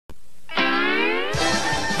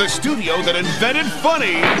the studio that invented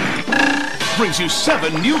funny, brings you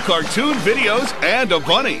 7 new cartoon videos and a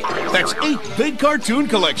bunny. That's 8 big cartoon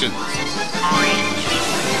collections.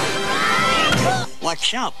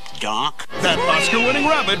 What's up, Doc? That Oscar-winning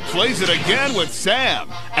rabbit plays it again with Sam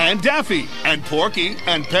and Daffy and Porky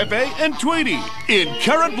and Pepe and Tweety in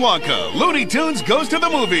Carrot Blanca, Looney Tunes Goes to the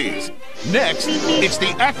Movies. Next, it's the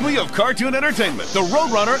acme of cartoon entertainment, the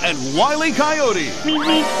Roadrunner and Wile E. Coyote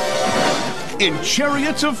in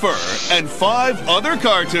Chariots of Fur and 5 other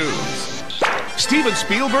cartoons. Steven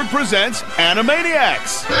Spielberg presents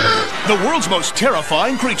Animaniacs, the world's most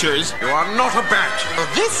terrifying creatures. You are not a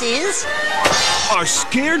bat. This is... are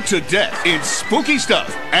scared to death in spooky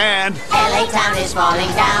stuff. And LA town is falling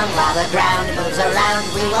down while the ground moves around.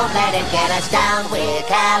 We won't let it get us down. We're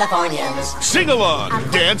Californians. sing along,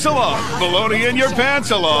 dance along, baloney in your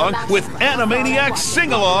pants along with Animaniacs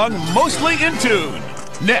sing along, mostly in tune.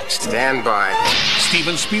 Next, Stand by.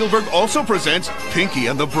 Steven Spielberg also presents Pinky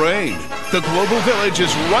and the Brain. The global village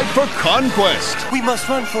is ripe for conquest. We must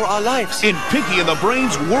run for our lives. In Pinky and the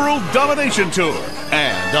Brain's World Domination Tour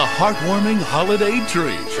and a heartwarming holiday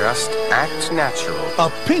tree. Just act natural.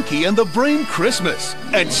 A Pinky and the Brain Christmas.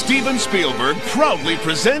 And Steven Spielberg proudly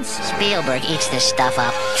presents Spielberg eats this stuff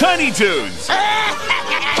up. Tiny Toons.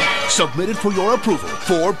 Submitted for your approval.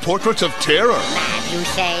 4 portraits of terror. Mad, you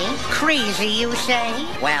say? Crazy, you say?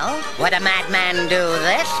 Well, would a madman do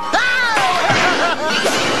this? Oh!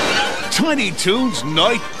 Tiny Toons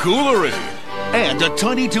Night Ghoulery. And a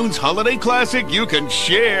Tiny Toons holiday classic you can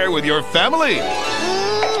share with your family.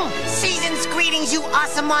 Season's greetings, you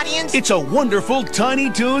awesome audience. It's a wonderful Tiny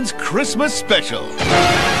Toons Christmas special.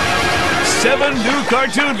 7 new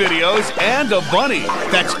cartoon videos and a bunny.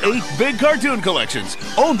 That's 8 big cartoon collections.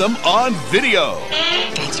 Own them on video.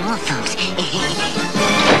 That's all, folks.